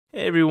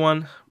Hey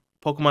everyone,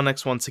 Pokemon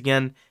X once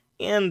again,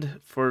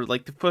 and for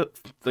like the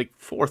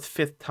fourth,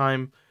 fifth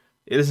time,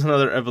 it is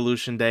another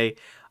evolution day.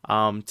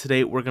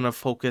 Today we're gonna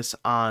focus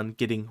on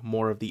getting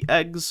more of the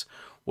eggs.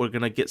 We're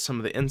gonna get some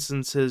of the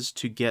instances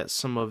to get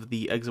some of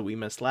the eggs that we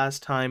missed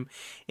last time,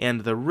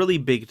 and the really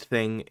big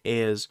thing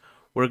is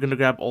we're gonna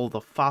grab all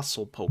the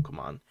fossil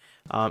Pokemon,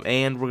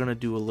 and we're gonna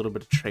do a little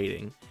bit of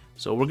trading.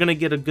 So we're gonna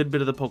get a good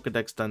bit of the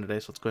Pokedex done today.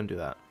 So let's go and do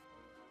that.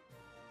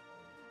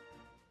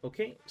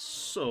 Okay,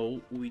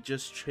 so we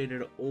just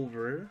traded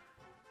over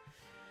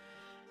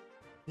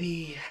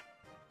the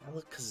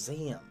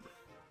Alakazam.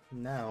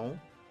 Now,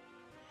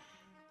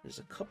 there's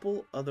a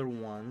couple other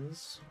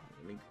ones.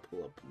 Let me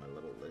pull up my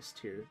little list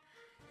here.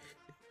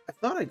 I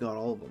thought I got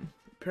all of them.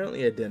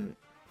 Apparently I didn't.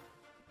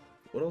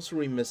 What else are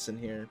we missing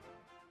here?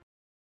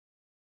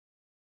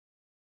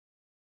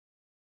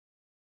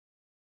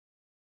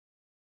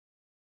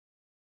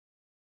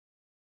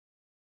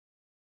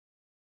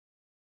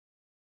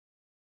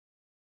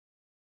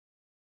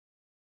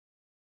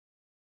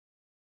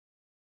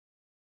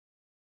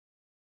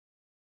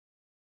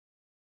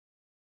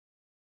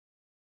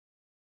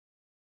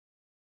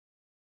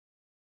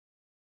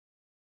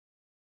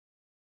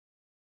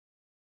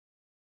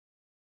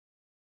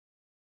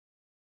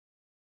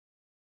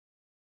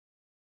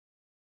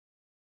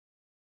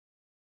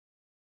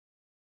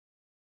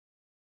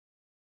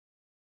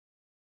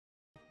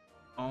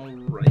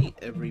 Alright,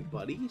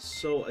 everybody.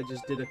 So I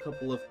just did a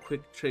couple of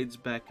quick trades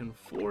back and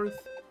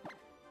forth.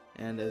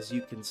 And as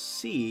you can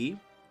see,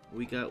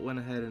 we went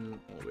ahead and...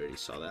 Oh, we already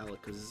saw the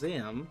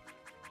Alakazam.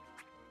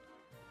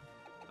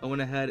 I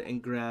went ahead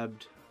and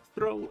grabbed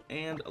Throw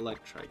and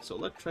Electrike. So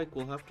Electrike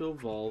will have to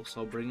evolve, so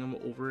I'll bring him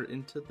over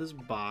into this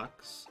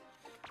box.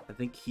 I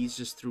think he's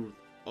just through...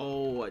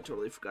 Oh, I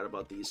totally forgot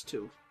about these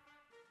two.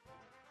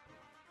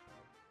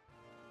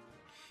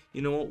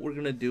 You know what we're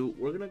going to do?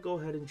 We're going to go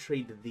ahead and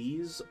trade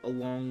these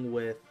along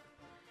with...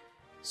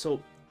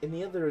 So, in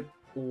the other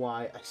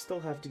Y, I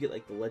still have to get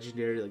like the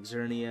legendary, like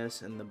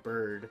Xerneas and the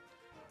bird.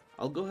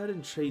 I'll go ahead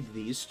and trade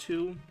these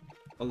two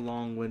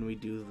along when we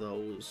do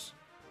those.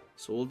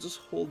 So we'll just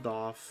hold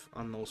off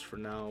on those for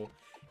now.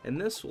 And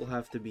this will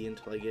have to be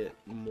until I get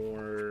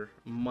more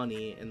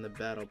money in the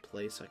battle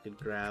place so I could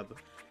grab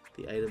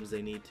the items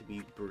they need to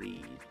be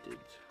breeded.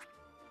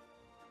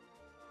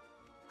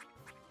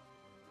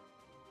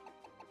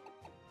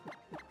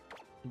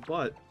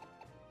 But,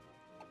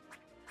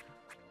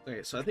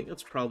 okay, so I think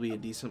that's probably a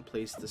decent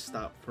place to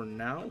stop for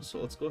now. So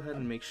let's go ahead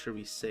and make sure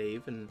we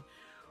save and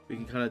we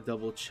can kind of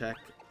double check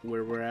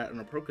where we're at in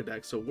our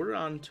Pokedex. So we're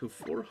on to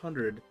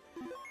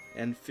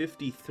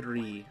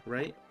 453,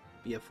 right?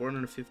 Yeah,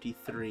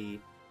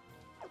 453.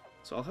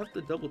 So I'll have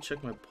to double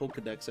check my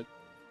Pokedex. I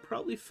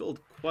probably filled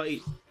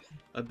quite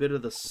a bit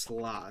of the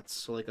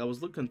slots. So like I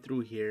was looking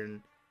through here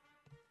and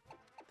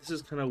this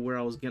is kind of where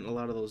I was getting a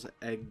lot of those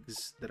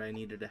eggs that I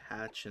needed to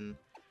hatch, and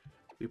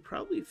we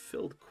probably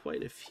filled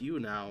quite a few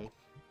now.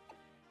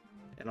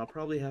 And I'll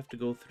probably have to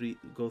go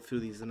through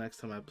these the next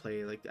time I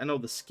play. Like I know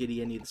the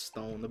Skitty, I need the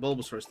stone. The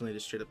Bulbasaur I still need to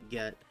straight up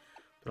get,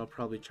 but I'll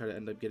probably try to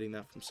end up getting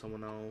that from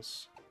someone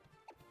else.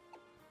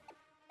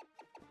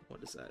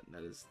 What is that?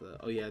 That is the...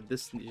 Oh yeah,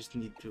 this you just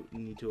need to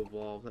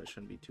evolve. That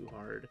shouldn't be too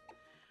hard.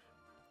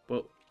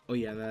 But oh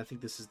yeah, and then I think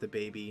this is the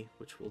baby,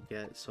 which we'll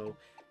get. So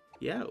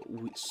yeah,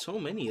 so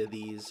many of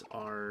these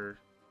are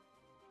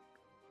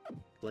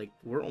like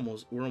we're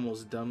almost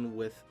done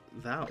with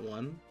that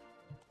one.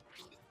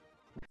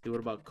 Okay, what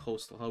about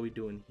coastal? How are we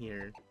doing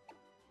here?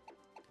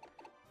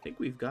 I think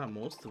we've got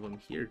most of them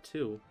here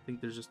too. I think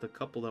there's just a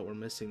couple that we're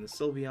missing. The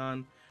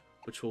Sylveon,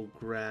 which we'll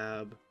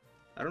grab.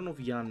 I don't know if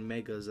Yan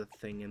Mega is a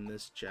thing in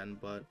this gen,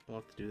 but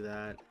we'll have to do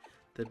that.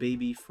 The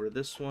baby for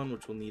this one,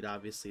 which will need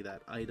obviously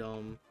that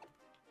item.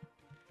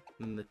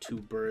 And the two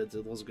birds,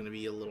 those are going to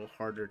be a little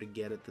harder to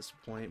get at this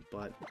point,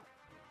 but...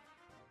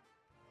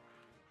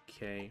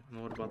 Okay,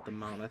 and what about the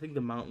mountain? I think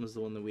the mountain is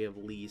the one that we have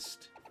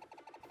least.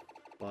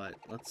 But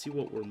let's see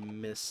what we're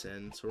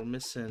missing. So we're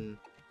missing,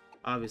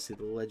 obviously,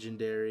 the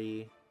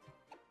legendary.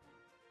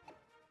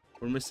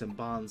 We're missing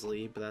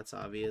Bonsley, but that's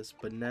obvious.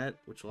 Banette,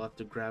 which we'll have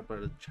to grab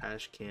out of the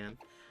trash can.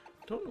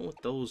 I don't know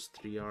what those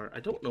three are.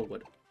 I don't know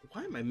what...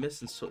 Why am I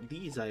missing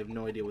these? I have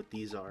no idea what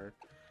these are.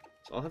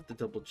 So I'll have to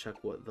double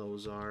check what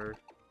those are.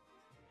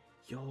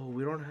 Yo,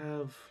 we don't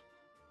have...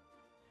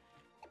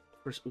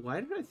 Why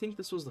did I think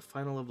this was the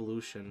final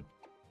evolution?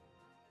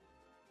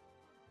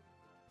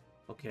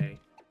 Okay.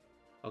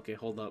 Okay,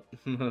 hold up.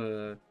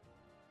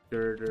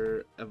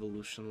 Girder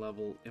evolution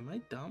level. Am I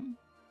dumb?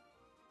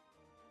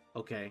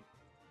 Okay.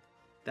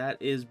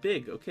 That is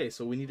big. Okay,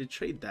 so we need to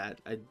trade that.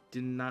 I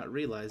did not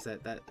realize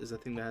that that is a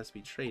thing that has to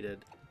be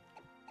traded.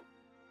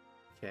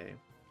 Okay.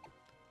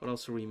 What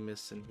else are we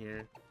missing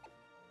here?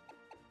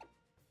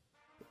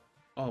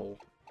 Oh.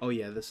 Oh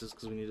yeah, this is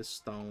because we need a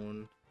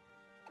stone.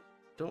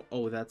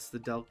 Oh, that's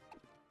the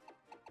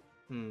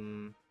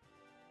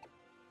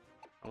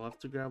I'll have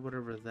to grab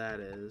whatever that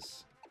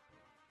is.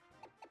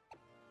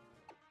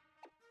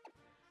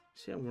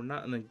 So yeah, we're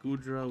not in a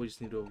Gudra, we just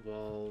need to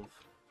evolve.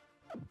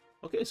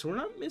 Okay, so we're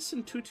not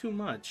missing too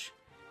much.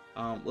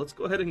 Let's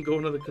go ahead and go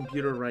into the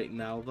computer right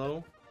now,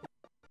 though.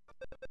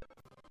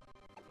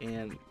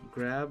 And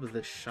grab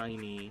the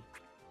shiny.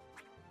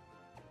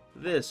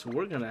 This,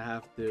 we're gonna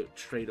have to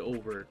trade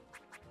over.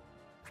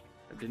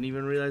 I didn't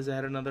even realize I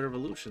had another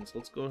evolution, so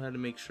let's go ahead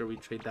and make sure we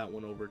trade that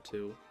one over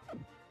too.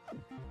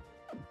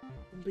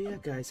 But yeah,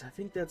 guys, I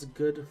think that's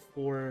good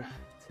for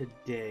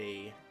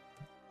today.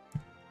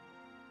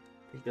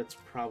 I think that's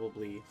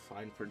probably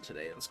fine for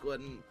today. Let's go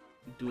ahead and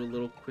do a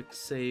little quick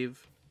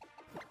save.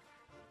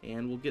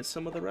 And we'll get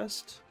some of the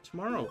rest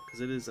tomorrow,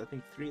 because it is, I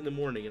think, 3 in the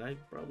morning, and I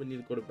probably need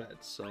to go to bed,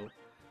 so...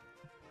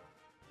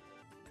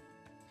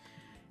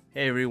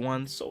 Hey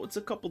everyone, so it's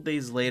a couple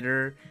days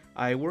later.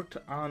 I worked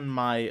on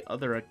my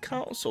other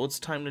account, so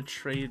it's time to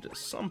trade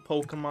some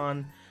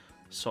Pokemon.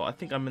 So I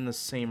think I'm in the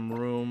same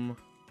room.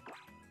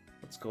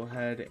 Let's go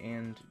ahead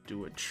and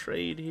do a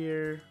trade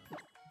here.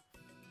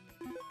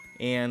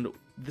 And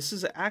this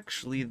is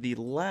actually the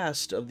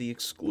last of the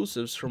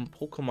exclusives from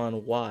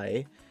Pokemon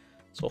Y.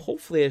 So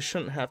hopefully I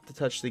shouldn't have to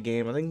touch the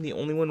game. I think the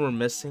only one we're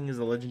missing is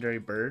the legendary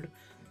bird.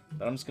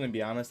 But I'm just going to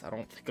be honest, I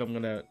don't think I'm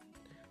going to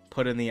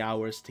put in the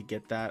hours to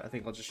get that. I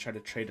think I'll just try to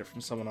trade it from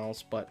someone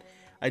else. But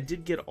I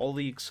did get all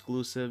the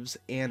exclusives,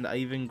 and I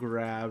even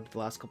grabbed the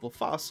last couple of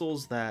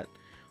fossils that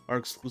are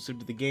exclusive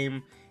to the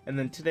game. And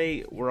then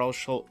today we're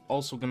also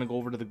going to go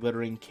over to the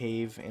Glittering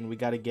Cave, and we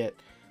got to get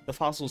the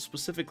fossils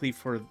specifically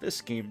for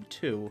this game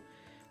too.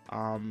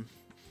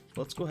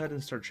 Let's go ahead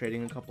and start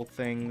trading a couple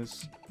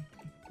things.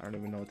 I don't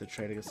even know what to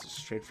trade. I guess it's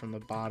straight from the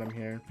bottom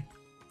here.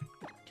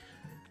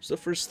 So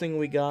the first thing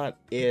we got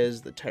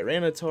is the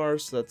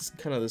Tyranitar. So that's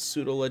kind of the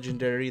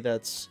pseudo-legendary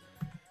that's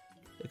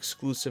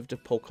exclusive to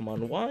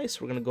Pokemon Y. So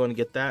we're going to go ahead and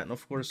get that. And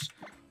of course,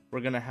 we're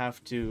going to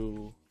have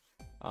to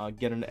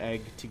get an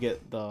egg to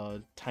get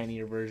the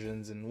tinier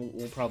versions. And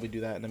we'll probably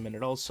do that in a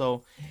minute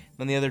also.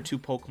 Then the other two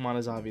Pokemon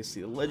is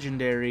obviously the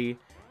legendary.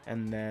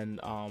 And then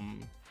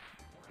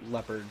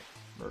Leopard,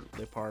 or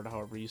Leopard,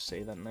 however you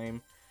say that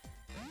name.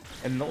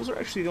 And those are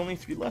actually the only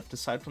 3 left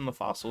aside from the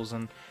fossils.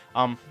 And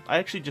I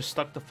actually just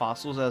stuck the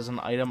fossils as an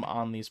item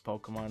on these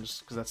Pokemon just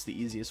because that's the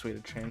easiest way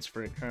to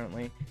transfer it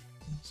currently.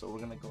 So we're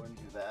gonna go ahead and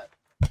do that.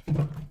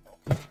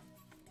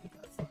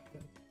 That's not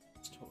good.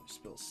 Just totally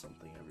spilled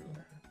something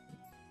everywhere.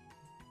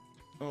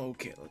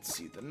 Okay, let's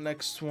see the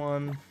next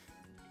one.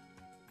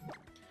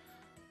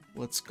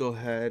 Let's go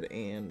ahead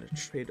and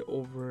trade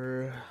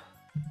over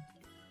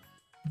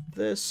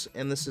this,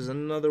 and this is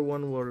another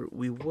one where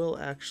we will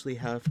actually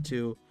have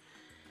to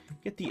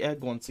get the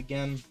egg once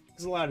again,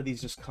 because a lot of these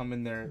just come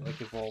in their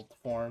like evolved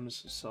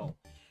forms. So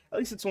at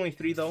least it's only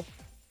 3 though.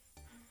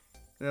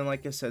 And then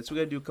like I said, so we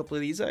gotta do a couple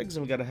of these eggs,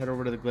 and we gotta head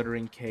over to the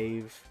Glittering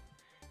Cave.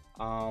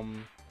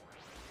 And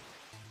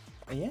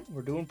yeah,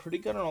 we're doing pretty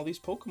good on all these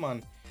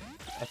Pokemon.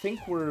 I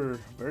think we're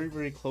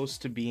very close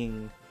to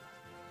being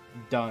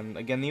done.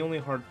 Again, the only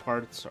hard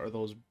parts are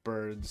those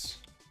birds.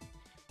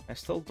 I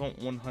still don't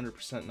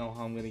 100% know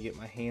how I'm gonna get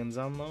my hands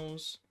on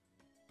those.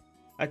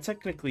 I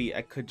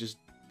could just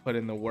put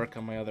in the work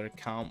on my other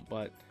account,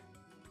 but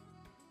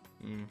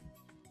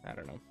I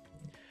don't know.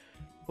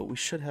 But we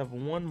should have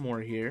one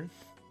more here.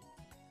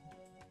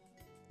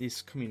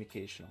 This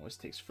communication always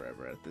takes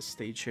forever at this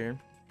stage here.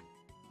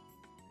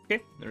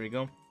 Okay, there we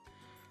go.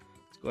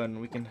 Let's go ahead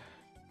and we can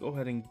go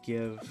ahead and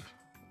give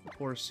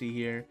Horsey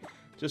here,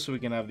 just so we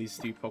can have these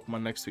 3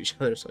 Pokemon next to each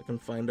other so I can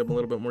find them a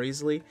little bit more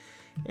easily.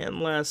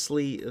 And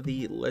lastly,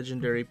 the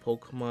legendary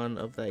Pokemon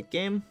of that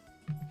game.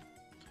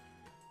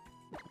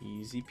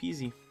 Easy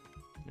peasy.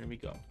 There we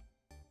go.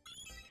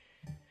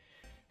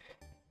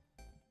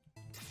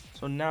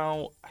 So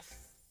now,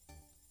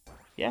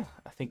 yeah,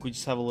 I think we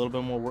just have a little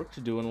bit more work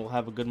to do, and we'll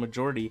have a good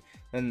majority.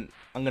 And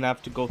I'm gonna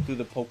have to go through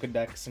the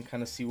Pokedex and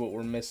kind of see what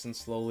we're missing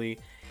slowly.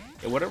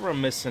 And whatever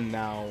I'm missing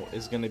now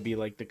is gonna be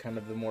like the kind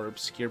of the more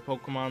obscure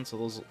Pokemon, so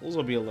those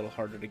will be a little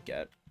harder to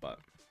get. But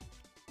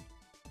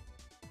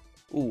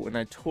ooh, and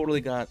I totally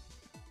got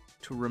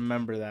to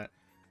remember that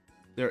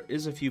there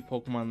is a few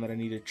Pokemon that I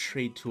need to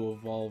trade to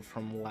evolve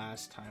from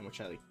last time,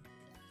 which I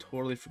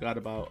totally forgot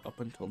about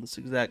up until this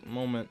exact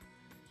moment.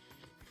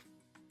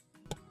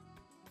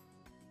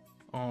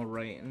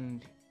 Alright,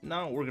 and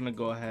now we're going to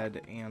go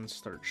ahead and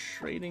start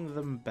trading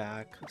them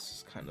back. This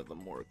is kind of the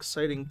more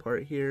exciting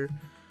part here.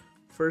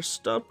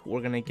 First up, we're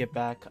going to get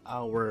back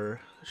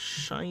our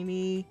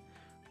shiny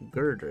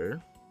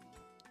Girder.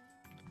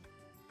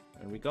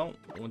 There we go.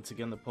 Once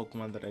again, the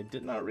Pokemon that I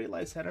did not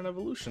realize had an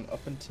evolution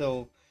up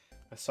until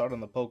I saw it on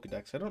the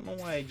Pokedex. I don't know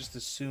why I just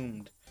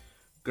assumed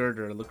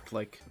Girder looked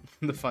like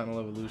the final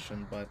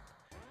evolution, but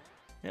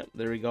yep,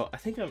 there we go. I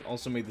think I've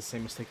also made the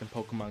same mistake in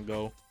Pokemon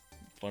Go,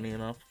 funny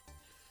enough.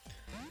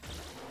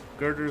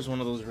 Girder is one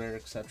of those rare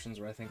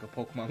exceptions where I think a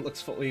Pokemon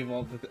looks fully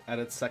evolved at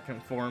its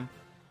second form.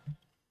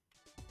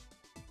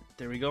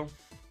 There we go.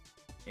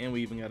 And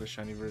we even got a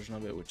shiny version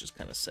of it, which is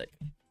kind of sick.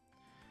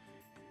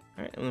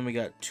 Alright, and then we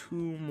got 2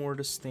 more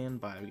to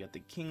stand by. We got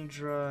the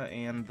Kingdra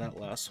and that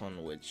last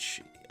one,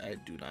 which I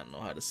do not know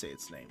how to say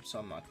its name, so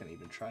I'm not going to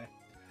even try.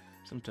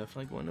 So I'm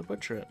definitely going to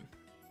butcher it.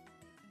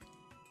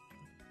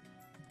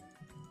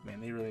 Man,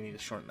 they really need to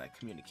shorten that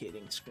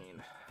communicating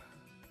screen.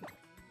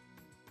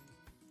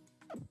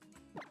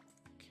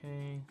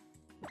 Okay.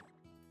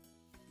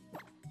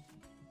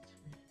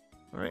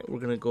 Alright, we're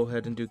gonna go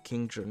ahead and do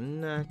Kingdra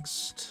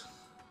next.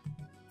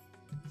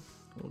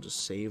 We'll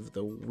just save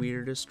the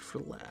weirdest for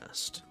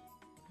last.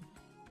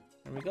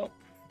 There we go.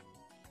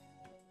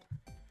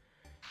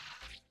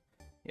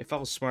 If I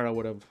was smart, I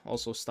would have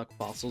also stuck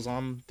fossils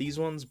on these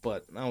ones,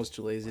 but I was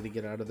too lazy to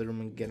get out of the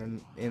room and get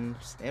in, and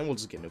we'll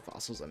just get new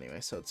fossils anyway,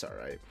 so it's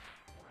alright.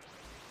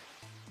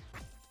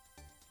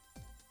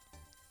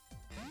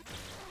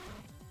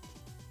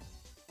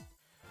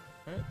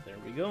 Alright, there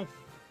we go.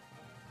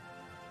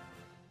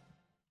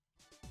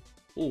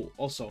 Oh,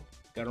 also,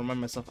 gotta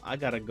remind myself, I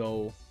gotta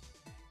go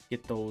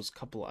get those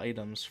couple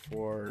items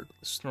for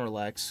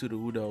Snorlax,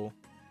 Sudowoodo,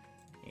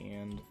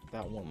 and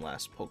that one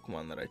last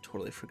Pokemon that I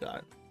totally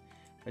forgot.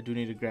 I do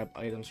need to grab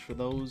items for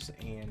those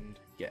and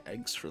get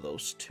eggs for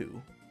those too.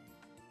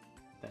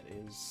 That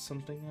is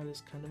something that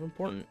is kind of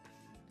important.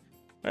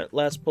 Alright,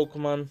 last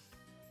Pokemon.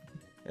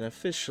 And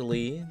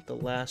officially, the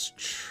last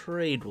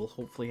trade we'll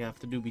hopefully have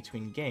to do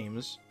between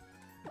games.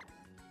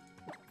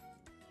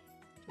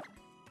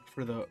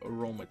 For the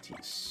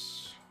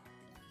Aromatisse.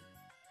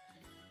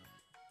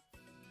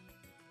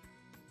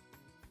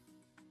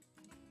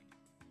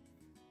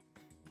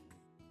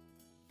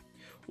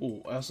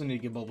 Oh, I also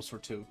need to get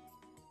Bulbasaur too.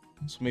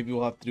 So maybe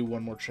we'll have to do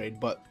one more trade,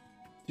 but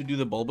to do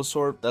the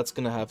Bulbasaur, that's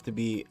going to have to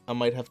be, I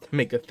might have to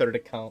make a third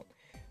account.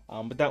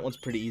 But that one's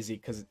pretty easy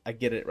because I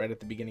get it right at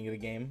the beginning of the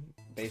game,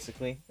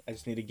 basically. I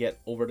just need to get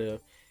over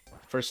to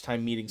first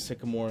time meeting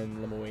Sycamore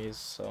and Limoise,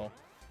 so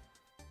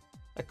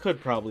I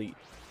could probably,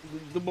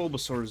 the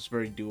Bulbasaur is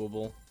very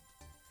doable.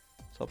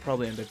 So I'll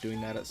probably end up doing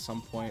that at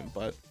some point,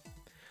 but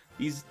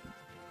these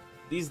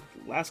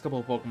last couple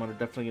of Pokemon are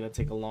definitely going to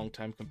take a long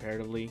time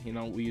comparatively. You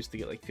know, we used to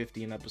get like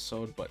 50 an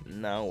episode, but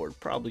now we're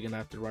probably going to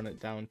have to run it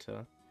down to, you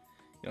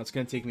know, it's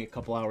going to take me a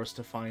couple hours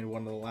to find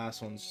one of the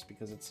last ones just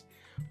because it's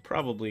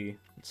probably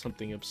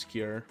something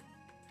obscure,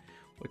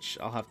 which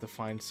I'll have to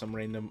find some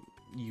random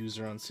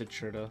user on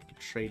Citra to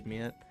trade me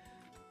it.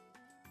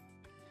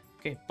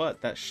 Okay,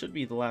 but that should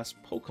be the last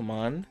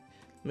Pokemon.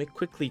 Let me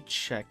quickly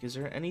check. Is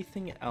there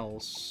anything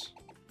else?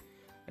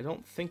 I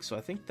don't think so.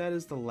 I think that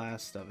is the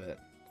last of it.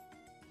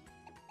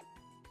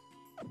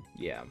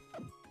 Yeah.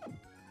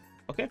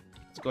 Okay,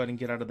 let's go ahead and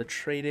get out of the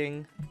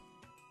trading.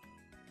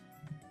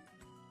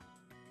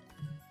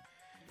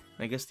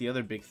 And I guess the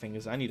other big thing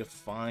is I need to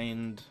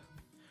find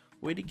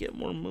a way to get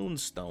more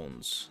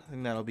moonstones. I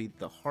think that'll be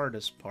the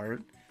hardest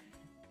part.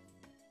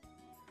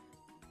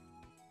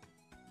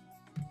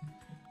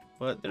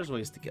 But there's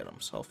ways to get them,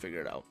 so I'll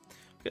figure it out.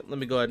 Okay, let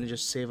me go ahead and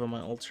just save on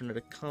my alternate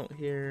account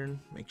here and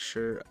make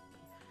sure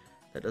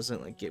that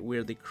doesn't like get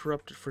weirdly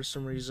corrupted for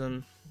some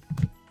reason.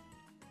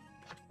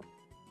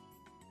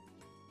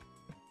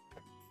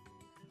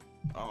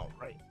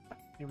 Alright,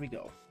 here we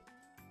go.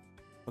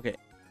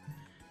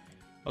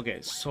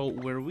 Okay, so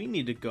where we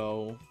need to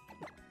go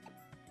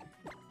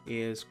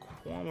is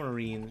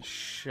Quamarine's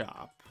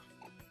shop.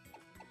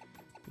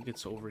 I think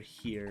it's over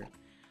here.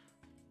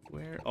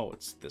 Where? Oh,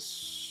 it's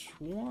this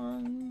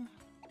one.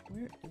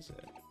 Where is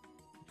it?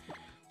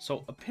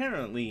 So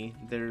apparently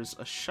there's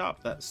a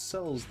shop that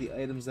sells the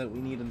items that we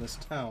need in this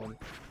town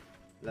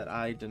that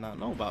I did not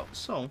know about.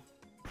 So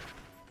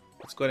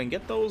let's go ahead and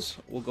get those.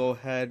 We'll go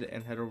ahead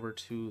and head over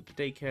to the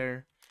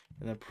daycare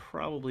and then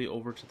probably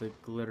over to the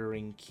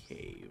Glittering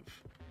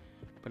Cave.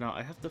 But now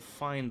I have to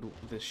find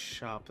this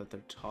shop that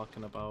they're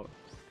talking about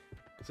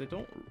because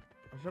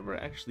I've never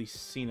actually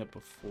seen it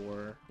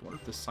before. I wonder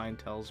if the sign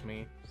tells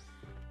me.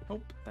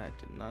 Nope, that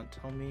did not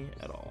tell me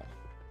at all.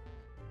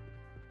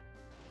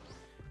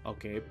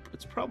 Okay,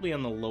 it's probably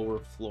on the lower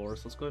floor,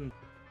 so let's go ahead and...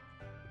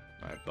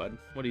 Alright, bud,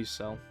 what do you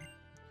sell?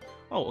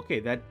 Oh, okay,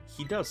 that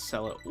he does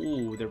sell it.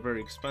 Ooh, they're very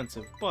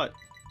expensive, but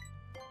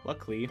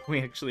luckily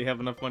we actually have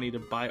enough money to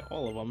buy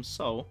all of them,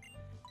 so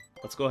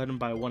let's go ahead and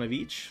buy one of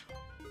each.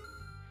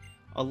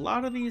 A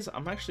lot of these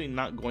I'm actually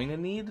not going to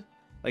need.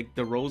 Like,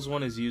 the Rose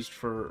one is used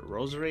for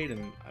Roserade,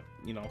 and,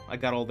 you know, I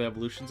got all the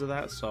evolutions of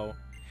that, so...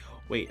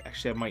 Wait,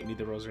 actually, I might need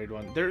the Roserade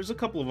one. There's a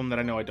couple of them that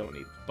I know I don't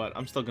need, but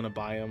I'm still going to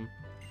buy them,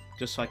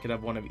 just so I could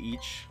have one of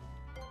each.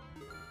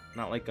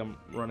 Not like I'm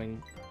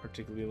running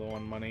particularly low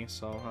on money,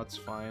 so that's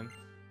fine.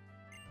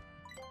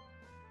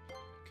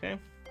 Okay.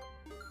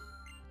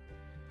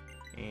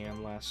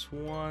 And last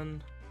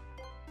one.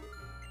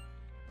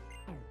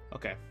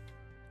 Okay.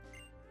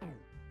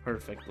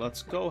 Perfect.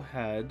 Let's go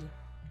ahead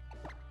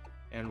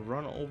and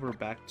run over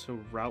back to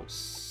Route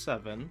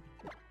 7.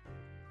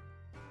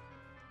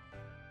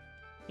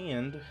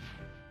 And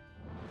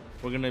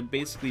we're gonna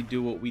basically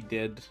do what we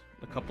did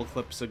a couple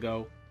clips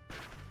ago.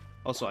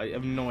 Also, I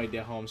have no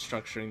idea how I'm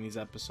structuring these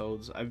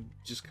episodes. I've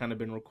just kind of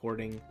been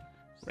recording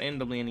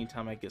randomly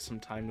anytime I get some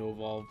time to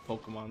evolve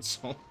Pokemon,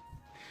 so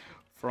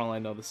for all I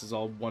know, this is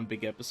all one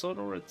big episode,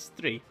 or it's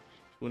 3.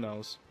 Who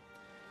knows?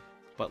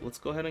 But let's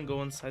go ahead and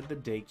go inside the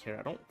daycare.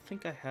 I don't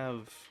think I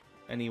have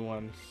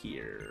anyone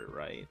here,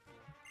 right?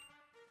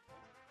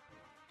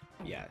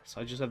 Yeah,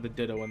 so I just have the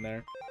Ditto in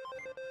there.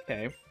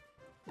 Okay.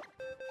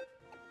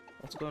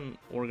 Let's go ahead and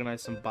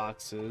organize some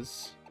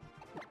boxes.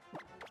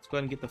 Let's go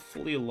ahead and get the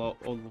fully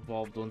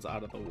evolved ones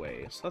out of the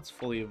way. So that's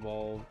fully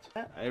evolved.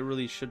 I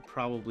really should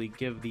probably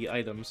give the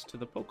items to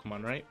the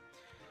Pokemon, right?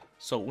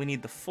 So we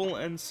need the full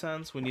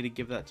incense. We need to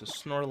give that to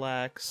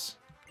Snorlax.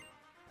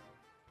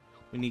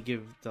 We need to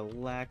give the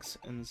Lax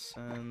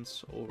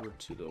incense over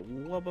to the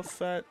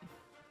Wobbuffet.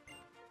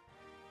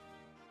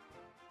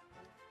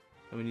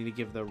 And we need to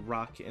give the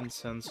rock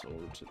incense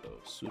over to the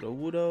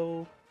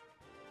Sudowoodo.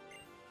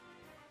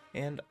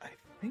 And I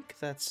think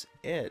that's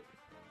it.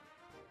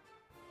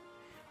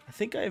 I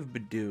think I have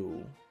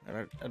Badoo,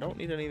 and I don't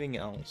need anything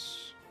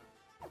else.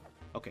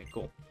 Okay,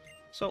 cool.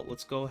 So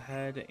let's go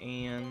ahead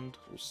and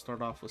we'll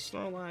start off with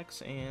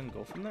Snorlax and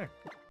go from there.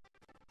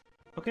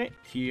 Okay,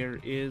 here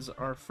is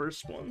our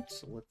first one.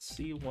 So let's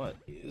see what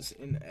is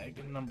in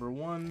egg number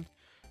 1.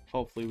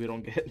 Hopefully we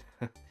don't get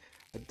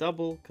a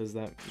double, because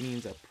that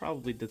means I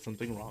probably did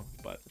something wrong,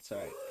 but it's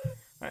alright.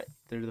 Alright,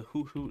 there the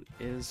Hoot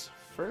is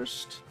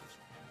first.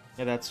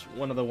 Yeah, that's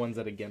one of the ones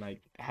that, again, I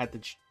had to...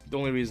 The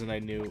only reason I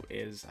knew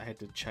is I had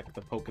to check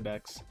the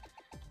Pokedex.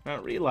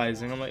 Not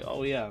realizing, I'm like,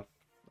 oh yeah,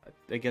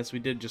 I guess we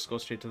did just go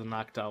straight to the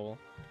Noctowl.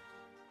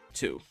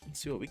 2.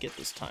 Let's see what we get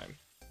this time.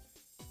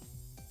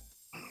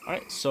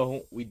 Alright,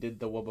 so we did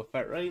the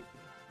Wobbuffet right,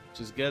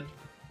 which is good.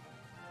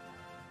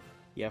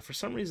 Yeah, for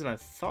some reason I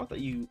thought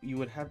that you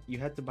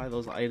had to buy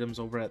those items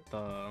over at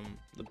the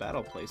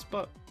battle place,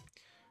 but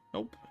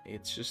nope,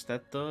 it's just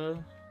at the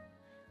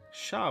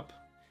shop.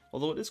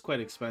 Although it is quite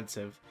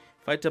expensive.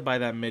 If I had to buy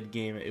that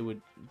mid-game, it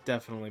would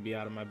definitely be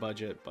out of my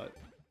budget, but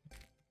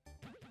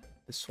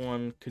this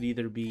one could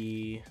either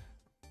be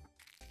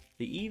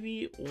the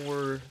Eevee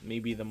or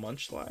maybe the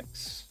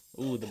Munchlax.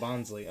 Ooh, the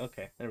Bonsley.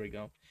 Okay, there we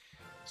go.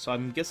 So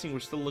I'm guessing we're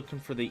still looking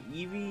for the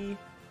Eevee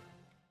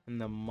and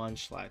the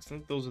Munchlax. I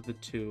think those are the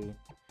two.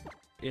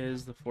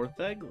 Is the 4th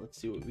egg. Let's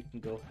see what we can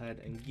go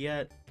ahead and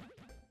get.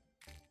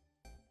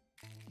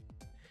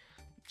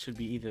 Should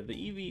be either the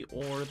Eevee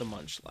or the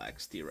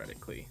Munchlax,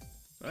 theoretically.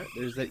 Alright,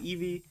 there's that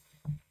Eevee.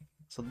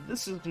 So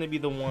this is going to be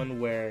the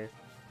one where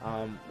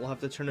we'll have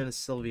to turn into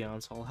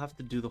Sylveon, so I'll have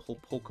to do the whole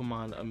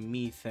Pokemon a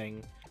me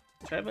thing,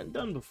 which I haven't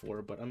done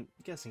before, but I'm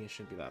guessing it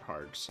shouldn't be that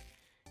hard.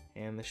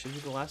 And this should be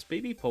the last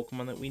baby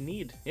Pokemon that we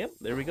need. Yep,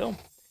 there we go.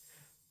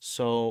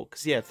 So,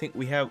 because yeah, I think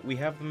we have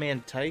the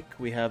Mantike,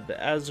 we have the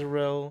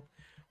Azurill,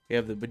 we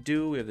have the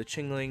Badoo, we have the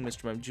Chingling,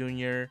 Mr. Mime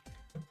Jr.,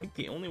 I think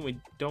the only we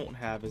don't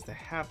have is the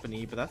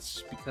Happiny, but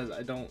that's because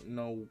I don't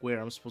know where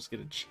I'm supposed to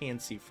get a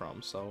Chansey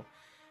from, so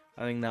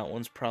I think that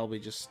one's probably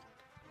just...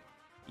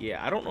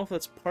 Yeah, I don't know if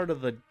that's part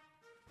of the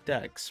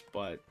Dex,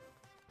 but...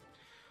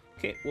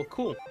 Okay, well,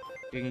 cool.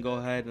 We can go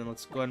ahead and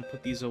let's go ahead and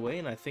put these away,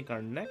 and I think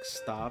our next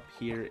stop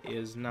here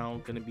is now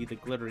going to be the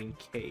Glittering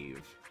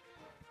Cave.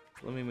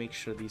 Let me make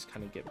sure these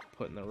kind of get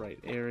put in the right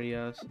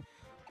areas.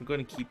 I'm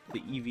going to keep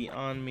the Eevee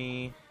on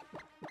me.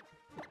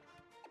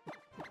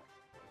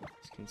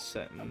 Can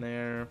set in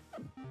there.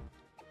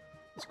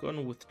 Let's go ahead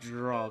and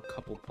withdraw a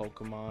couple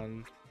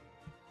Pokemon.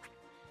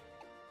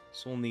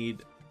 So we'll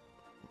need...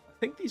 I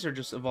think these are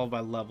just evolved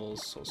by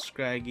levels. So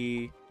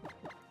Scraggy,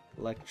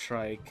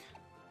 Electrike.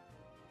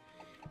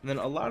 And then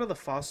a lot of the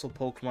fossil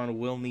Pokemon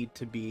will need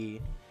to be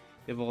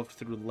evolved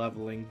through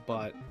leveling,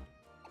 but...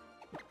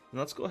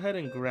 Let's go ahead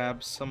and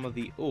grab some of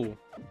the... Oh!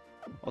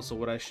 Also,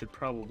 what I should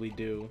probably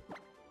do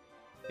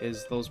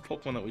is those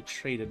Pokemon that we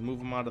traded, move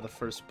them out of the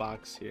first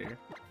box here.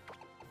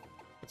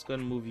 Let's go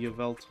ahead and move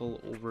Yveltal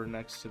over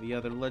next to the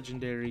other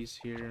legendaries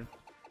here.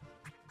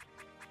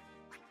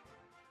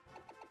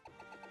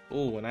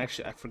 Oh, and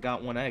actually, I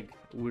forgot one egg.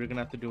 We're gonna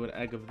have to do an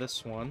egg of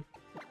this one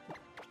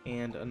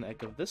and an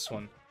egg of this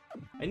one.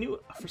 I knew,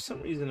 for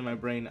some reason in my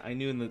brain, I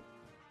knew in the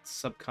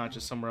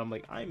subconscious somewhere, I'm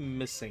like, I'm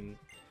missing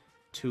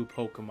 2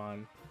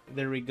 Pokemon.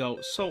 There we go.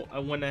 So I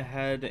went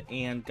ahead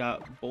and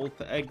got both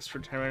the eggs for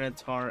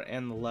Tyranitar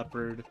and the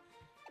Leopard.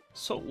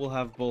 So we'll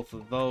have both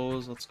of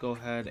those. Let's go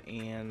ahead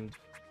and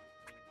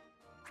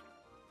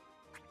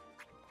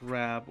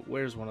grab...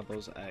 Where's one of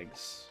those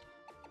eggs?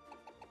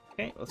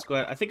 Okay, let's go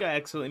ahead. I think I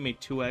accidentally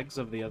made 2 eggs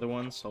of the other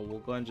one, so we'll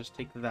go ahead and just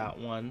take that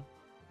one.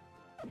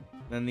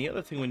 Then the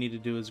other thing we need to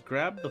do is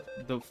grab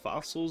the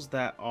fossils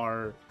that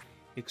are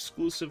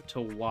exclusive to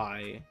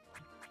Y.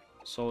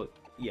 So,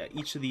 yeah,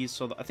 each of these.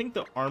 So I think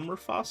the armor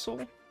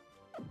fossil...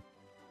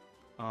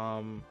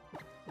 the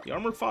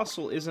armor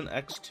fossil is an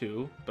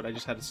X2, but I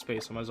just had a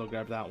space, so I might as well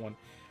grab that one.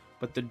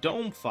 But the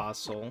dome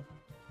fossil,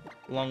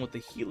 along with the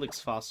helix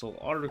fossil,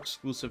 are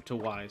exclusive to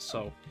Y,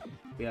 so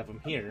we have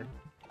them here.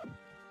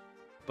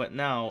 But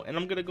now, and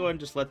I'm going to go ahead and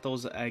just let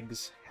those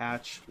eggs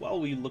hatch while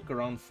we look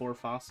around for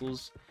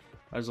fossils.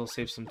 Might as well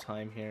save some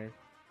time here.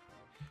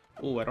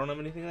 Oh, I don't have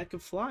anything that can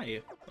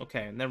fly.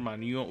 Okay, never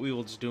mind. We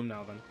will just do them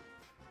now then.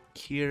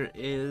 Here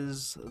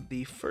is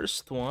the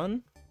first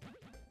one.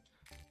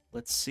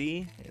 Let's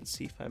see, and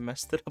see if I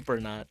messed it up or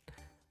not.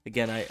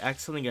 Again, I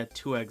accidentally got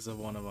 2 eggs of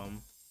one of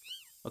them.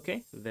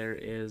 Okay, there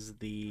is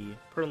the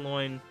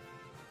Purloin.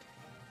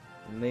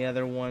 And the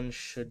other one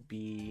should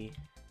be...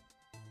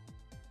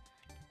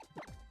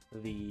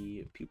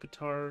 the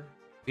Pupitar.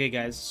 Okay,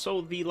 guys,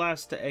 so the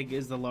last egg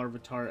is the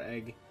Larvitar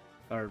egg,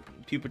 or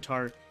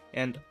Pupitar,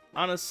 and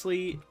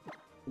honestly,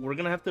 we're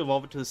gonna have to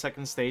evolve it to the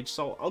second stage,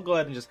 so I'll go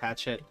ahead and just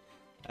hatch it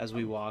as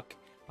we walk.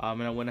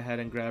 And I went ahead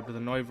and grabbed the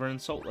Noivern,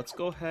 so let's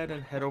go ahead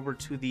and head over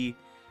to the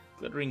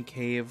Glittering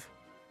Cave.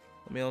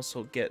 Let me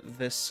also get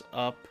this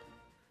up.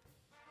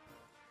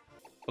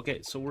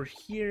 Okay, so we're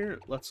here.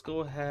 Let's go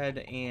ahead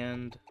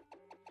and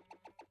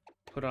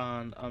put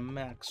on a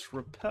max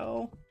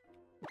repel.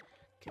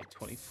 Okay,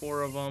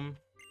 24 of them.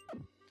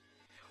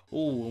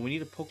 Oh, we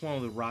need a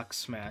Pokemon with Rock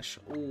Smash.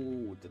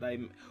 Oh, did I...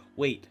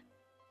 Wait.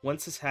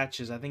 Once this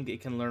hatches, I think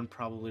it can learn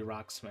probably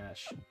Rock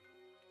Smash.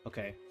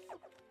 Okay.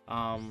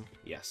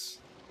 Yes.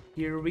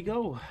 Here we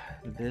go.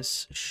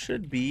 This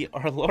should be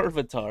our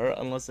Larvitar,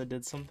 unless I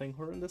did something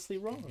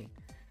horrendously wrong.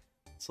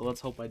 So let's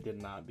hope I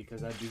did not,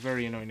 because that'd be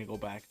very annoying to go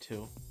back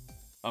to.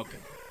 Okay,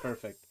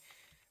 perfect.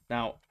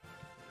 Now,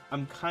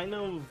 I'm kind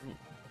of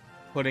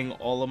putting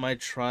all of my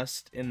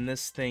trust in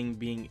this thing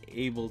being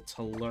able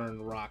to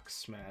learn Rock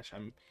Smash.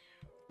 I'm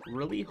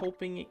really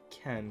hoping it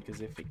can,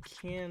 because if it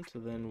can't,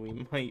 then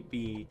we might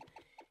be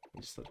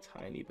in just a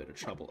tiny bit of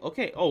trouble.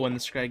 Okay, oh, and the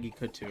Scraggy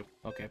could too.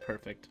 Okay,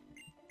 perfect.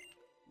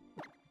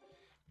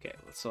 Okay,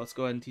 so let's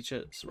go ahead and teach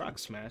it Rock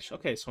Smash.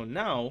 Okay, so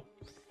now,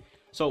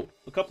 so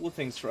a couple of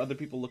things for other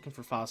people looking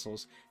for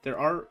fossils. There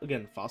are,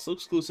 again, fossil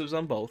exclusives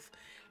on both.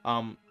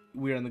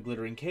 We're in the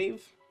Glittering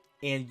Cave,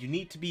 and you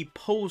need to be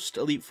post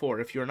Elite Four.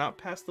 If you're not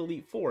past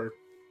Elite Four,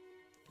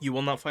 you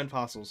will not find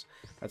fossils.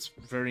 That's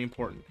very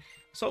important.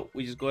 So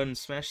we just go ahead and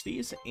smash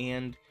these,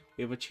 and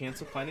we have a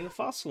chance of finding a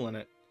fossil in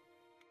it.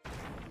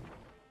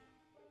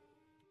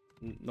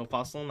 No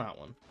fossil in that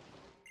one.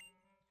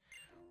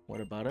 What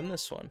about in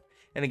this one?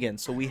 And again,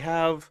 so we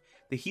have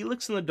the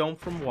Helix and the Dome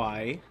from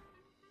Y,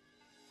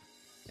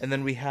 and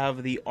then we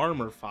have the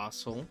Armor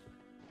fossil.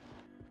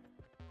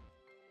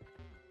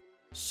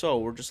 So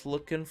we're just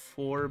looking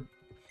for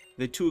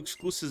the two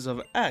exclusives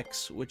of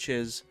X, which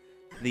is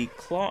the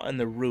Claw and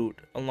the Root,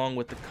 along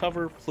with the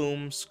Cover,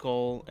 Plume,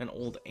 Skull, and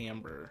Old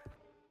Amber.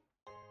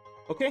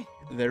 Okay,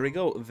 there we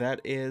go.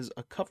 That is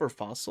a Cover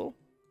fossil.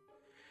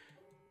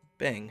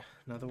 Bang,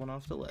 another one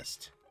off the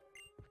list.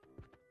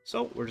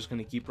 So we're just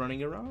going to keep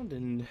running around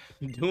and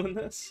doing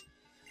this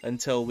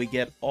until we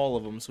get all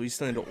of them. So we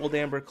still need Old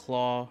Amber,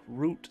 Claw,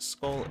 Root,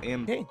 Skull,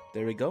 and... Okay,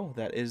 there we go.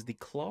 That is the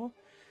Claw.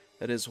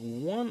 That is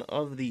one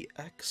of the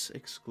X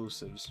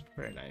exclusives.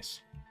 Very nice.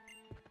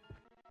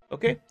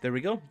 Okay, there we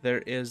go.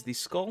 There is the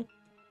Skull.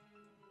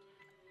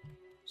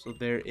 So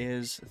there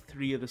is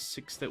 3 of the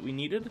 6 that we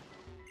needed.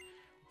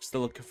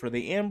 Still looking for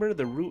the Amber,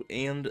 the Root,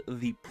 and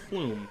the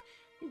Plume.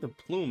 I think the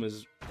Plume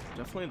is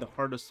definitely the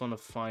hardest one to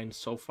find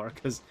so far,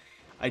 because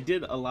I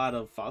did a lot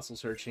of fossil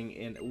searching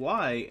in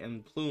Y,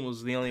 and Plume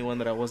was the only one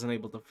that I wasn't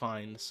able to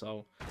find,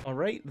 so...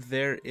 Alright,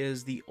 there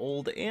is the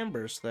Old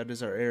Amber, so that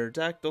is our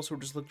Aerodactyl, so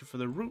we're just looking for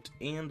the Root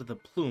and the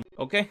Plume.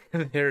 Okay,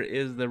 there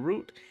is the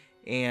Root,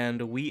 and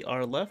we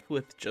are left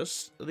with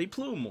just the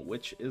Plume,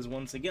 which is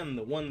once again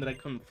the one that I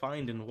couldn't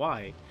find in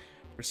Y.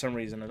 For some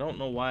reason, I don't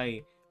know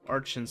why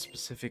Archon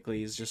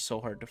specifically is just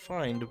so hard to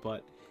find,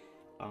 but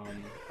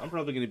I'm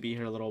probably going to be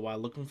here a little while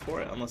looking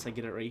for it, unless I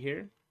get it right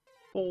here.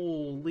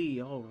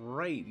 Holy,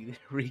 alright, there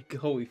we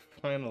go, we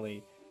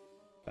finally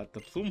got the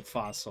Plume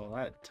fossil.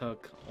 That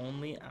took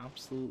only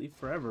absolutely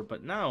forever,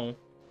 but now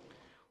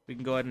we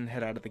can go ahead and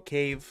head out of the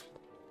cave.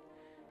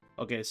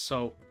 Okay,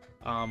 so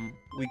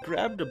we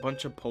grabbed a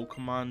bunch of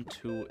Pokemon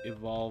to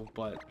evolve,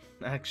 but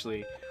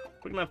actually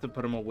we're gonna have to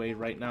put them away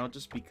right now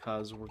just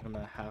because we're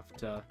gonna have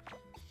to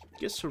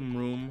get some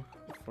room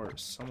for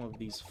some of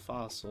these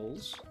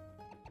fossils.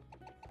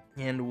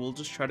 And we'll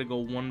just try to go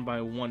one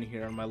by one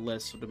here on my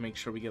list so to make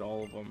sure we get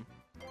all of them.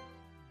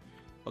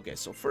 Okay,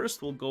 so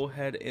first we'll go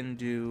ahead and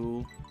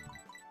do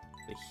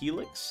the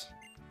Helix.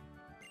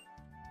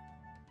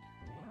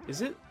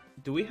 Is it...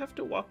 Do we have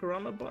to walk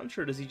around a bunch,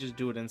 or does he just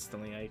do it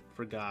instantly? I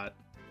forgot.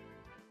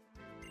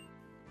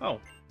 Oh,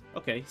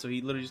 okay, so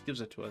he literally just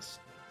gives it to us.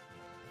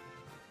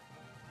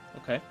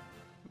 Okay,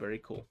 very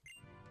cool.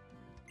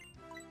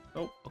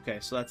 Oh, okay,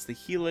 so that's the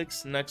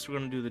Helix. Next we're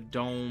going to do the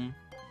Dome.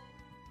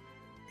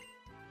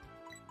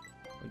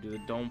 We'll do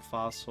the Dome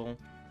fossil.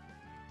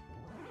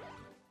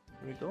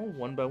 There we go,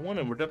 one by one,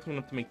 and we're definitely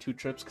going to have to make 2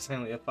 trips because I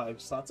only have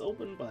 5 slots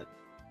open, but...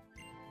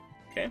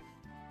 Okay.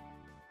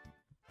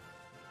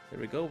 There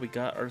we go, we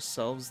got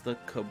ourselves the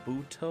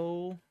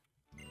Kabuto.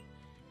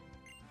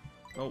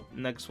 Oh,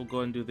 next we'll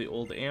go and do the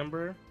Old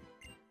Amber.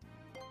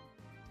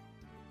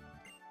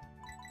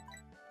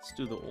 Let's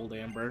do the Old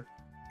Amber.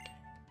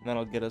 And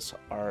that'll get us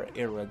our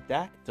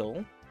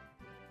Aerodactyl.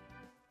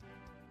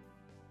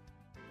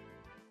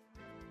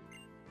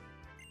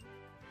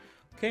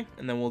 Okay,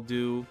 and then we'll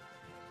do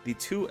the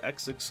 2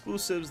 X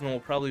exclusives, and then we'll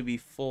probably be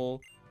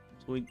full.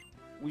 So we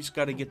just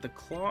got to get the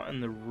Claw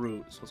and the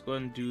Root. So let's go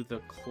ahead and do the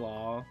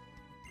Claw.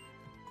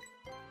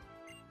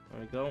 There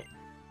we go.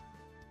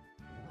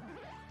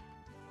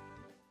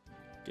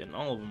 Getting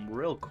all of them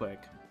real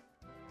quick.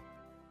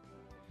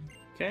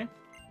 Okay,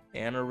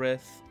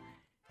 Anorith.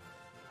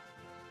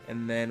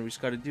 And then we just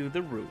got to do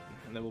the root.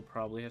 And then we'll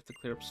probably have to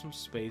clear up some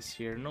space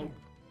here. Nope.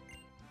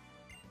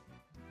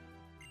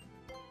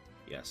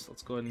 Yes,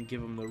 let's go ahead and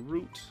give him the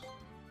root.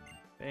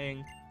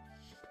 Bang.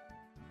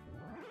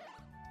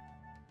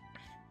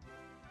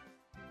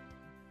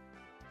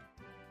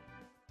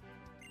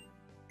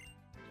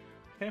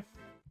 Okay.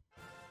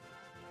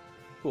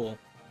 Cool.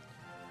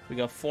 We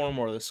got 4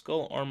 more. The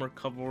skull, armor,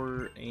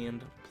 cover,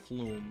 and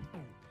plume.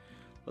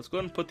 Let's go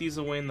ahead and put these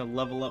away in the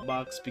level up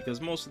box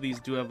because most of these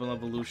do have an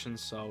evolution,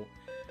 so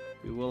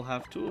we will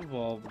have to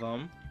evolve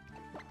them.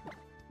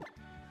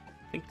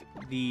 I think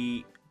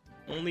the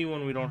only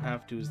one we don't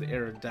have to is the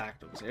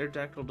Aerodactyl, because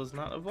Aerodactyl does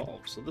not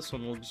evolve, so this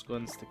one we'll just go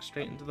ahead and stick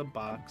straight into the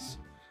box.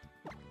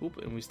 Oop,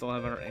 and we still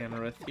have our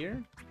Anorith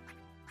here.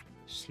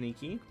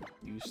 Sneaky,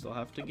 you still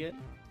have to get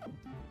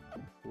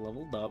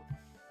leveled up.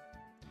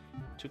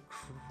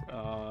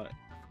 I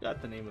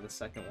forgot the name of the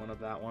second one of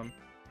that one.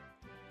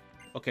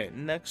 Okay,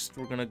 next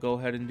we're gonna go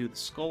ahead and do the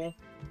skull.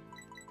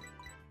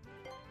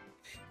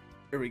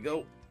 Here we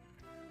go.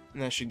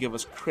 And that should give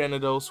us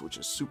Cranidos, which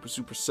is super,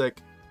 super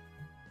sick.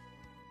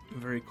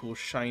 Very cool,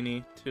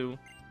 shiny, too.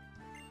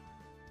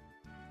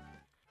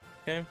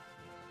 Okay.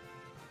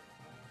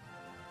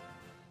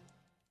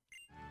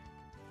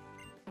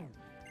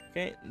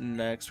 Okay,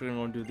 next we're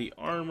going to do the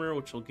armor,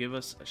 which will give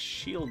us a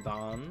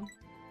Shieldon.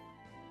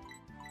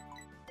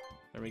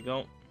 There we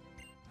go.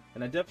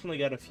 And I definitely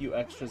got a few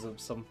extras of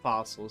some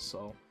fossils,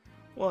 so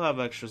we'll have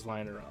extras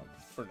lying around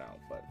for now,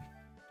 but...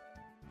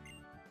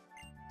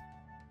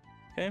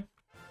 Okay.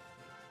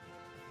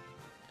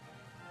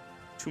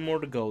 2 more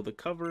to go, the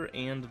cover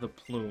and the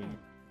plume.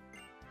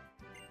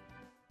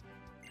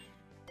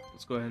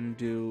 Let's go ahead and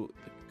do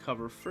the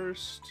cover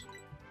first.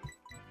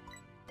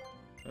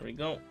 There we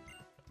go.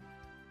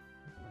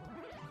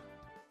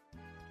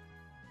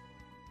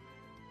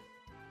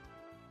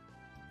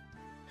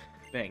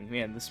 Bang,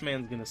 man, this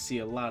man's gonna see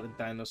a lot of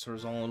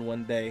dinosaurs all in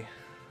one day.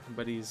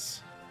 But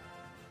he's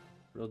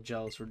real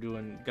jealous we're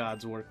doing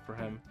God's work for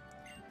him.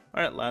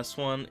 Alright, last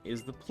one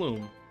is the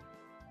plume.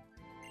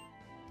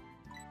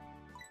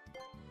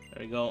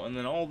 There we go, and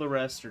then all the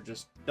rest are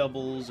just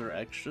doubles or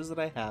extras that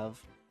I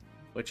have.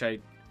 Which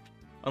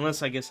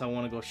unless I guess I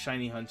want to go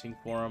shiny hunting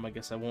for them, I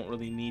guess I won't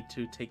really need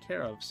to take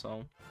care of,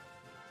 so.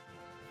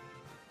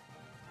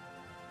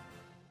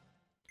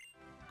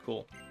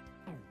 Cool.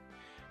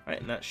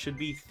 Alright, and that should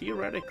be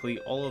theoretically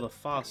all of the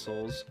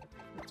fossils.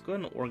 Let's go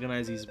ahead and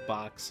organize these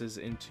boxes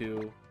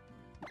into...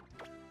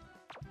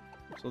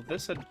 So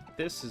this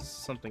is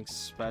something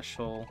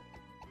special.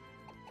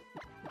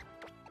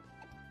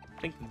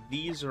 I think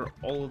these are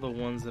all of the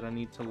ones that I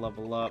need to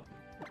level up.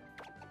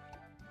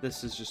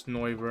 This is just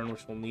Noivern,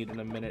 which we'll need in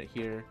a minute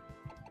here.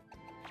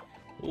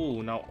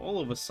 Ooh, now all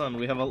of a sudden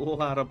we have a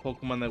lot of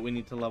Pokemon that we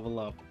need to level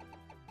up.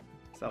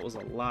 So that was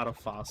a lot of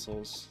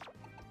fossils.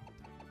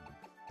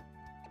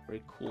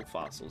 Very cool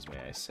fossils, may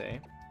I say.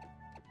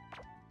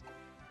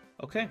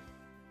 Okay,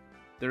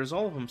 there's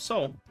all of them.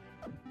 So,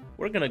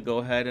 we're gonna go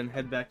ahead and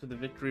head back to the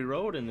Victory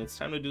Road, and it's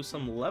time to do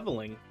some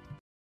leveling.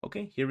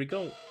 Okay, here we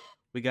go.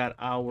 We got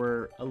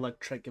our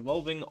Electric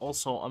evolving.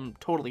 Also, I'm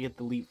totally at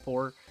the Elite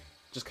Four,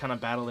 just kind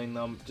of battling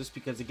them, just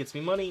because it gets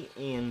me money,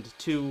 and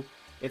 2,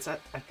 I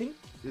think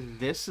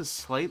this is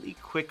slightly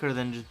quicker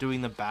than just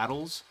doing the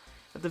battles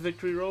at the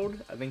Victory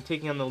Road. I think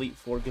taking on the Elite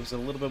Four gives it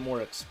a little bit more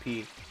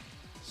XP.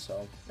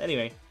 So,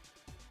 anyway,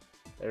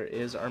 there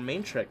is our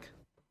main trick.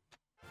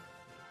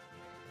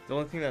 The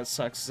only thing that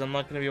sucks is I'm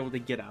not going to be able to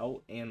get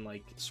out and,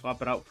 like,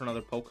 swap it out for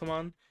another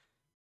Pokemon.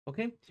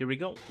 Okay, here we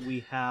go.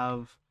 We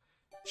have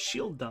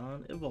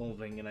Shieldon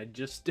evolving, and I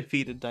just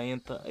defeated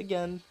Diantha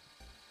again.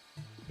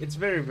 It's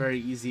very, very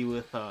easy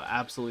with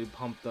absolutely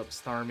pumped up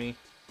Starmie.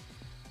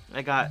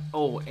 I got...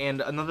 Oh,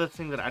 and another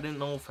thing that I didn't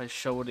know if I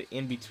showed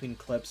in between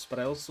clips, but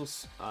I also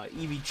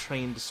EV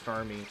trained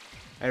Starmie.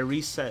 I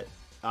reset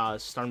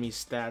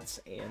Starmie's stats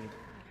and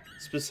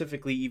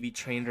specifically EV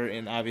trained her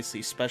in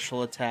obviously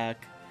special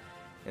attack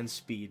and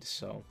speed,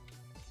 so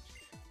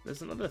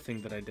there's another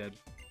thing that I did.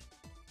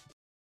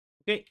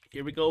 Okay,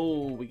 here we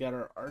go. We got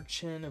our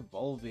Archon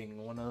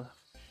evolving, one of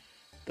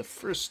the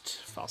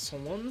first fossil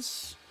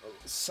ones,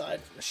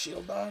 aside from the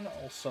Shieldon.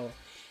 Also,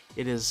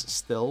 it is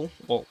still,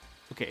 well,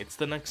 okay, it's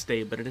the next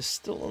day, but it is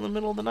still in the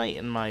middle of the night,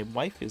 and my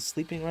wife is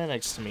sleeping right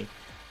next to me,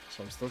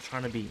 so I'm still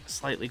trying to be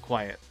slightly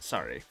quiet.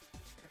 Sorry.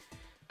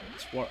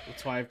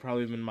 That's why I've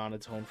probably been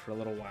monotone for a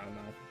little while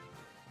now.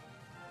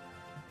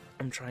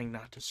 I'm trying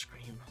not to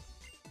scream.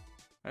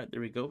 Alright,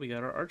 there we go. We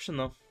got our Archon,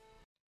 though.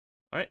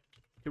 Alright,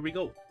 here we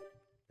go.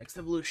 Next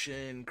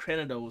evolution,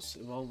 Cranidos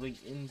evolving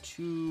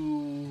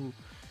into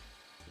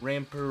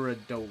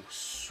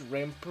Ramparados.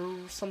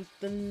 Rampar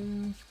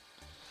something?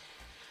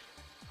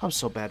 I'm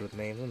so bad with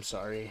names, I'm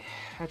sorry.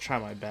 I try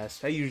my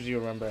best. I usually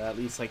remember at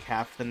least like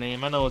half the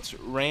name. I know it's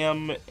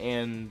Ram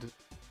and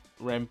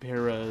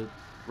Ramparados,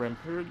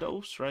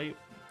 right?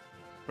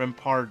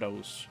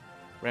 Rampardos,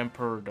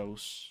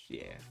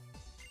 yeah.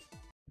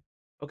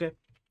 Okay.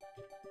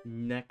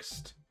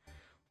 Next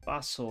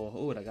fossil.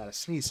 Oh, and I gotta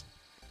sneeze.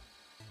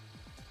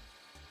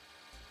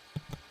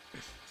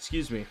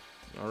 Excuse me.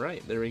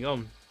 Alright, there we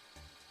go.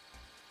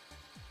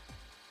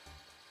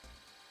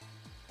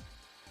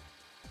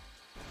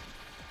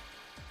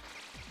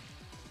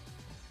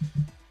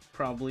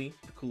 Probably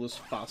the coolest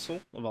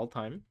fossil of all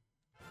time.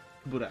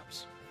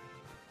 Kabutops.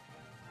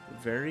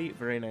 Very,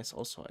 very nice.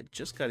 Also, I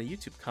just got a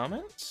YouTube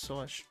comment, so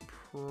I should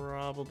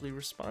probably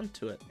respond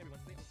to it.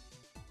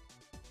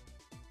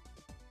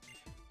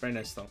 Very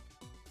nice, though.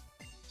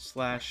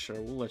 Slash,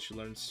 or we'll let you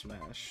learn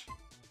Smash.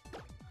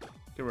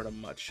 Get rid of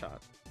Mudshot.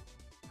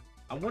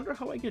 I wonder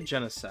how I get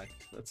Genesect.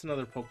 That's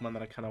another Pokemon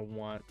that I kind of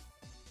want.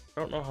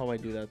 I don't know how I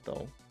do that,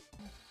 though.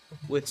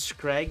 With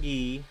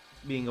Scraggy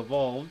being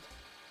evolved,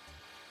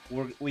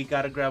 we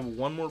gotta grab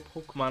one more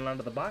Pokemon out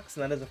of the box,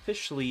 and that is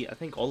officially, I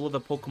think, all of the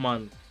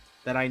Pokemon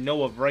that I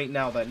know of right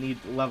now that need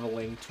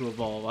leveling to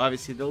evolve.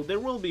 Obviously, there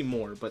will be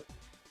more, but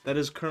that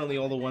is currently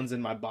all the ones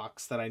in my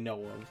box that I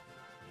know of.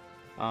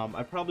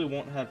 I probably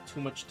won't have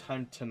too much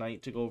time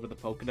tonight to go over the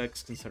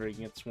Pokedex,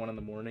 considering it's 1 in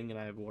the morning and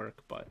I have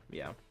work, but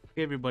yeah.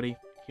 Okay, everybody,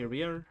 here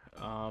we are.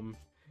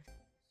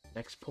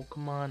 Next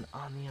Pokemon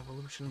on the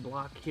evolution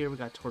block here, we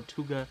got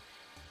Tortuga.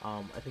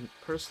 I think,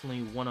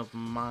 personally, one of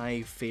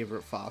my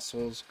favorite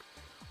fossils.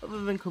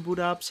 Other than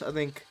Kabutops, I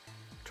think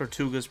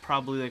Tortuga is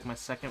probably, like, my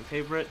second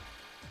favorite.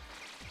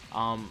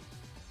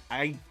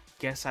 I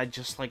guess I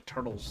just like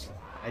turtles.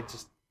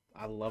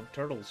 I love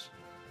turtles.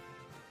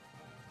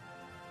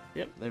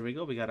 Yep, there we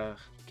go. We got a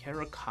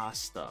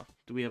Caracosta.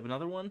 Do we have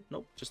another one?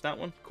 Nope, just that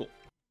one. Cool.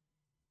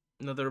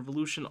 Another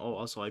evolution. Oh,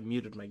 also, I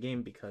muted my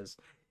game because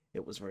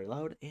it was very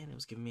loud and it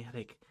was giving me a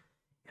headache.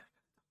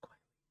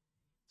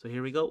 So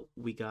here we go.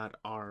 We got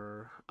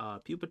our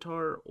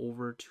Pupitar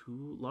over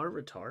to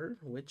Larvitar,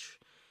 which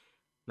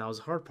now is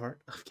the hard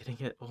part of getting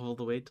it all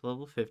the way to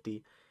level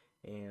 50.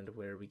 And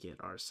where we get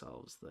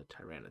ourselves the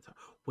Tyranitar.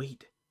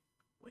 Wait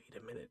a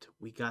minute.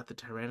 We got the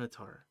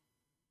Tyranitar.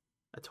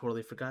 I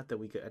totally forgot that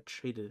we got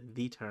traded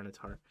the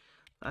Tyranitar.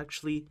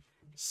 Actually,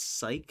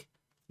 psych,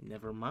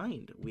 never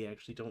mind. We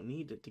actually don't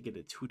need it to get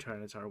a 2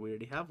 Tyranitar. We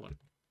already have one.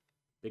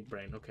 Big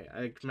brain. Okay,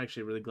 I'm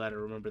actually really glad I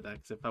remember that,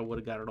 because if I would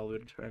have got it all the way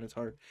to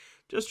Tyranitar,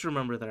 just to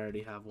remember that I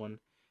already have one,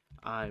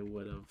 I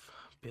would have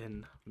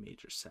been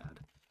major sad.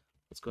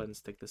 Let's go ahead and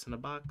stick this in a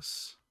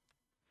box.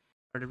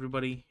 Alright,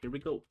 everybody, here we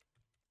go.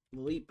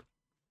 Leap,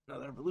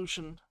 another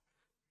evolution,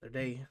 another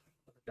day,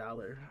 another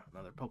dollar,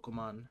 another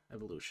Pokemon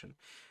evolution.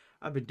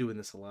 I've been doing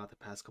this a lot the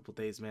past couple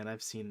days, man.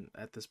 I've seen,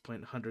 at this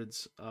point,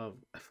 hundreds of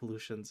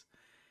evolutions,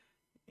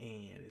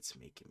 and it's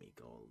making me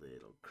go a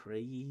little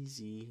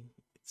crazy.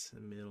 It's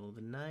the middle of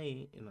the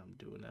night, and I'm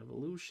doing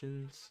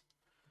evolutions.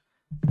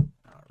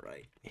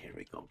 Alright, here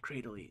we go.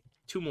 Cradily.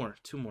 Two more.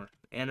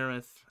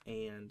 Anorith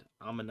and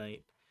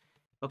Ammonite.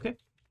 Okay,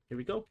 here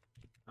we go.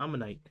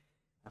 Ammonite.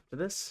 After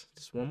this,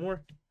 just one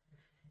more.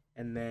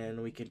 And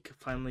then we could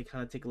finally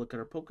kind of take a look at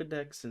our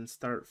Pokedex and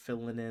start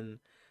filling in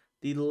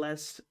the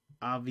less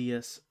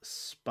obvious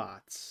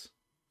spots.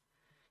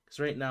 Because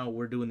right now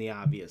we're doing the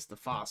obvious, the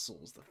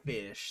fossils, the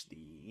fish,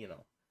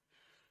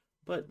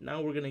 But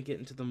now we're going to get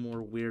into the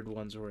more weird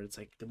ones where it's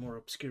like the more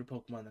obscure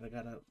Pokemon that I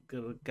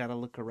gotta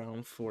look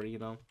around for,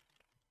 There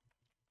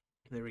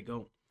we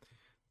go.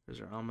 There's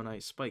our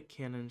Ammonite Spike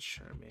Cannon.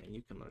 Sure, man,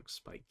 you can learn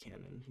Spike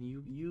Cannon.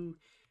 You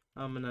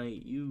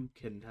Ammonite, you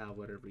can have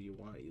whatever you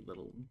want, you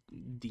little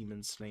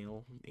demon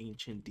snail,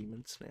 ancient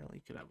demon snail.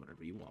 You can have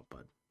whatever you want,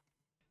 bud.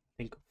 I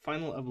think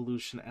final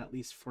evolution, at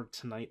least for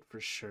tonight, for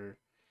sure.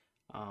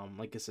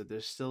 Like I said,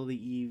 there's still the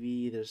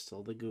Eevee, there's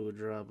still the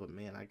Goodra, but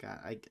man, I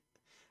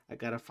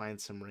gotta find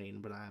some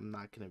rain, but I'm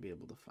not gonna be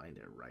able to find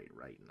it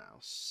right now.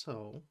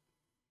 So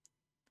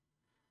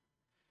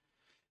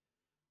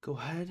go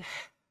ahead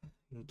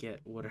and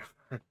get whatever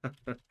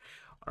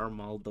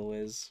Armaldo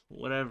is,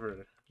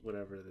 whatever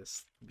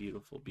this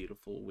beautiful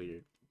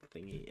weird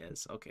thingy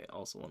is. Okay,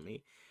 also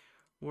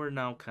we're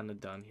now kind of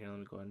done here. Let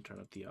me go ahead and turn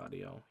up the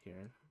audio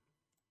here.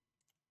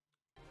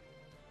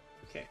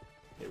 Okay,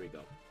 here we go.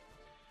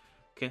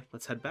 Okay,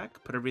 let's head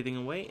back, put everything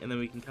away, and then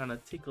we can kind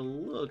of take a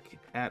look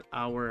at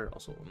our...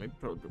 Also, let me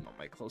probably bring my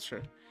mic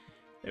closer.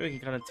 Then we can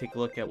kind of take a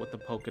look at what the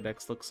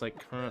Pokedex looks like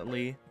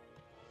currently.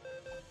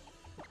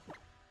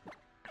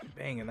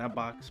 Bang, and that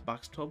box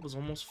 12 was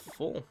almost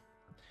full.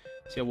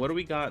 So yeah, what do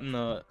we got in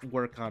the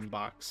work on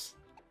box?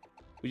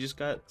 We just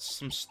got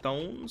some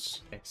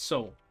stones. Okay,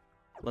 so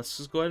let's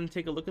just go ahead and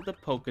take a look at the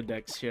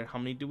Pokedex here. How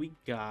many do we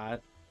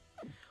got?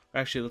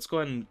 Actually, let's go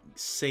ahead and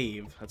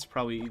save. That's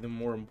probably the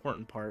more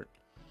important part.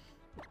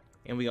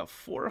 And we got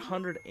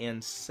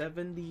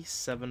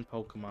 477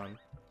 Pokemon.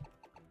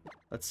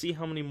 Let's see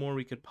how many more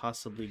we could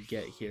possibly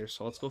get here.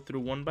 So let's go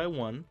through one by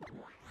one.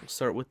 We'll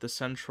start with the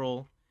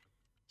central.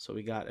 So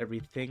we got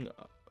everything.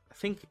 I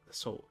think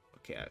so.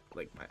 Okay,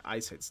 like my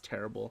eyesight's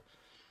terrible.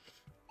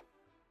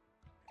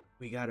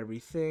 We got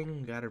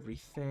everything. Got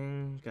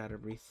everything.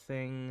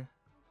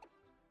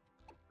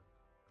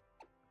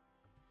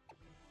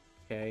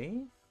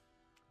 Okay.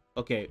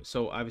 Okay,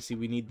 so obviously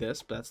we need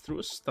this, but that's through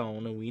a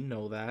stone, and we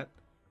know that.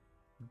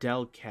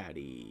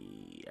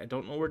 Delcatty. I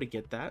don't know where to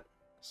get that,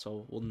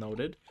 so we'll note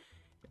it.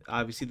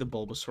 Obviously the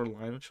Bulbasaur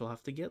line, which we'll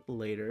have to get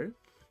later.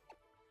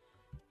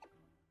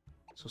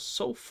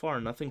 So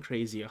far, nothing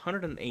crazy.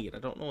 108. I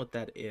don't know what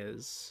that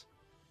is.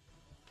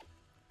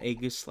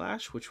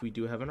 Aegislash, which we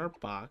do have in our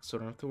box, so I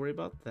don't have to worry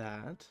about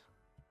that.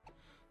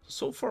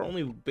 So far,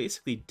 only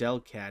basically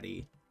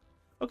Delcatty.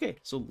 Okay,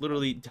 so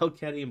literally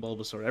Delcatty and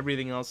Bulbasaur.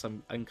 Everything else,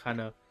 I'm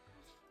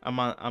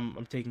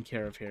taking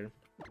care of here.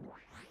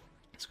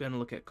 Let's go ahead and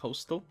look at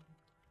Coastal.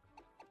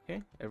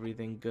 Okay,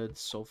 everything good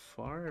so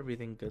far.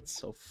 Everything good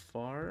so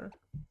far.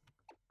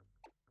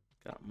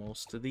 Got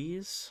most of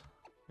these.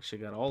 Actually,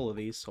 got all of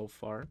these so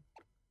far.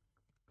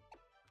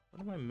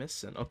 What am I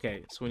missing?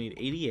 Okay, so we need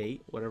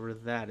 88, whatever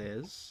that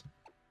is.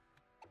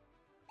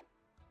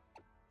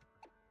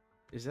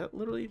 Is that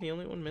literally the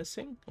only one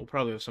missing? We'll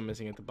probably have some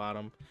missing at the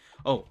bottom.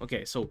 Oh,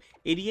 okay, so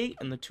 88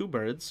 and the 2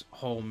 birds.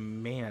 Oh,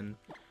 man.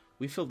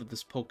 We filled up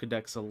this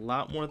Pokedex a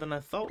lot more than I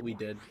thought we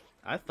did.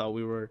 I thought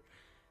we were...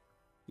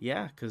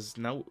 Yeah, because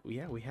now,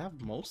 yeah, we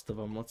have most of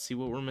them. Let's see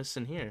what we're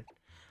missing here.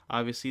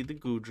 Obviously, the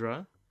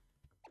Goodra.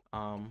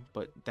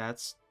 But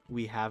that's...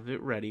 We have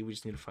it ready. We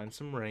just need to find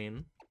some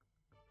rain.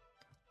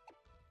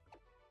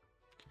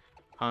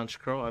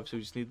 Honchkrow, obviously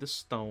we just need the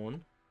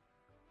stone.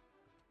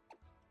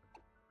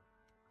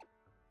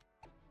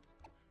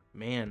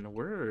 Man,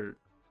 we're...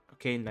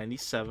 Okay,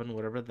 97,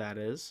 whatever that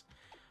is.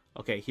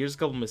 Okay, here's a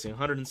couple missing.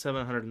 107,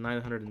 109,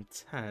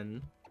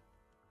 110.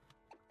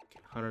 Okay,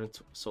 100,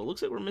 so it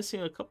looks like we're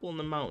missing a couple in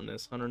the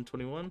mountainous.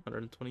 121,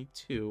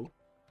 122.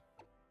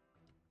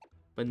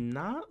 But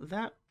not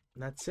that...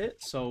 That's it.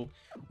 So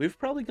we've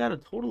probably got a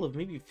total of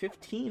maybe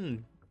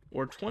 15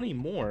 or 20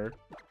 more.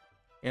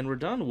 And we're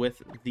done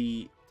with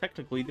the...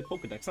 Technically, the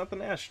Pokedex. Not the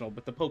National,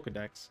 but the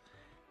Pokedex.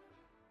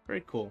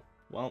 Very cool.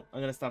 Well, I'm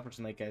going to stop for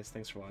tonight, guys.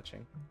 Thanks for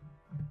watching.